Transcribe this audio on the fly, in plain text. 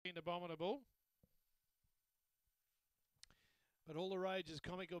Abominable. But All the Rage is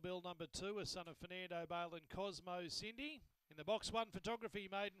Comical Bill number 2, a son of Fernando Bale and Cosmo Cindy. In the box 1 photography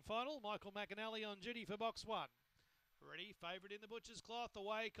maiden final, Michael McAnally on duty for box 1. Ready, favourite in the butcher's cloth,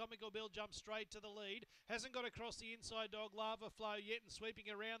 away, Comical Bill jumps straight to the lead, hasn't got across the inside dog Lava Flow yet, and sweeping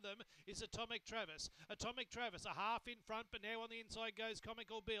around them is Atomic Travis. Atomic Travis, a half in front, but now on the inside goes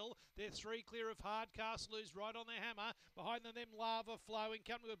Comical Bill. They're 3 clear of Hardcastle, who's right on their hammer. Behind them Lava Flow, in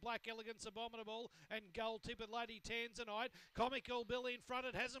company with Black Elegance Abominable and Gold Tip with Lady Tanzanite. Comical Bill in front,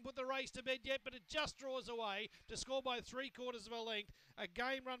 it hasn't put the race to bed yet, but it just draws away to score by 3/4 of a length. A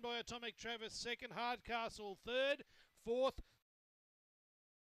game run by Atomic Travis, second, Hardcastle third. Fourth,